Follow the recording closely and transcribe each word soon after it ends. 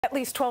At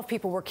least 12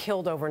 people were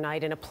killed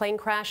overnight in a plane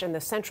crash in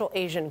the Central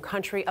Asian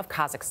country of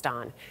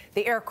Kazakhstan.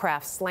 The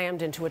aircraft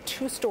slammed into a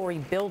two-story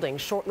building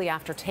shortly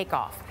after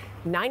takeoff.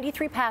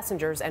 93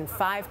 passengers and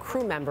 5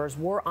 crew members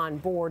were on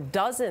board.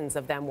 Dozens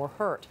of them were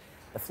hurt.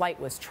 The flight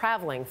was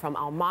traveling from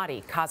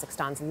Almaty,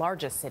 Kazakhstan's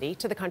largest city,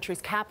 to the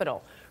country's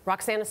capital.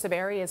 Roxana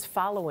Saberi is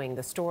following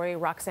the story.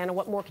 Roxana,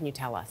 what more can you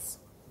tell us?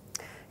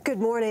 Good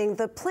morning.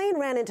 The plane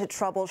ran into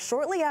trouble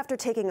shortly after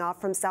taking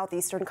off from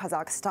southeastern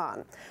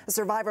Kazakhstan. A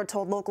survivor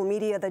told local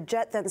media the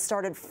jet then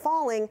started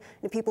falling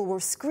and people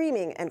were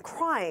screaming and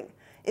crying.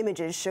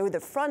 Images show the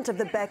front of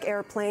the Beck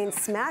airplane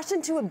smashed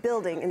into a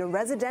building in a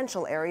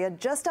residential area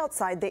just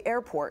outside the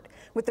airport,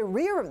 with the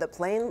rear of the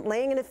plane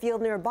laying in a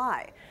field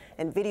nearby.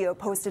 And video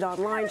posted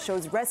online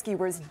shows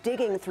rescuers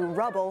digging through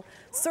rubble,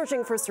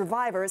 searching for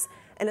survivors,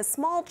 and a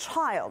small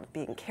child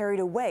being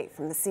carried away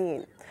from the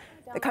scene.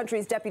 The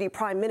country's deputy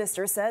prime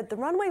minister said the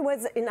runway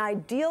was in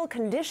ideal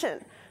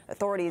condition.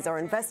 Authorities are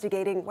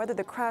investigating whether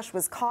the crash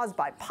was caused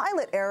by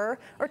pilot error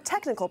or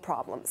technical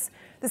problems.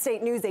 The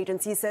state news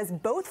agency says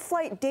both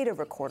flight data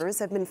recorders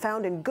have been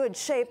found in good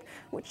shape,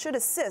 which should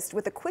assist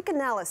with a quick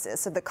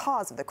analysis of the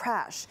cause of the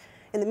crash.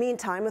 In the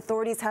meantime,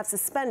 authorities have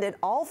suspended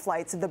all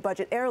flights of the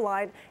budget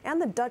airline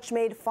and the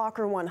Dutch-made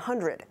Fokker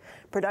 100.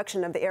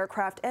 Production of the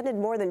aircraft ended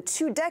more than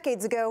 2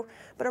 decades ago,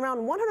 but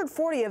around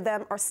 140 of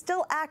them are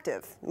still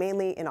active,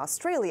 mainly in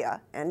Australia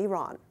and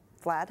Iran.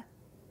 Vlad?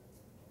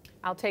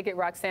 I'll take it,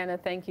 Roxana.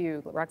 Thank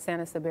you.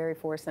 Roxana Saberi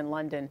for us in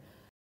London.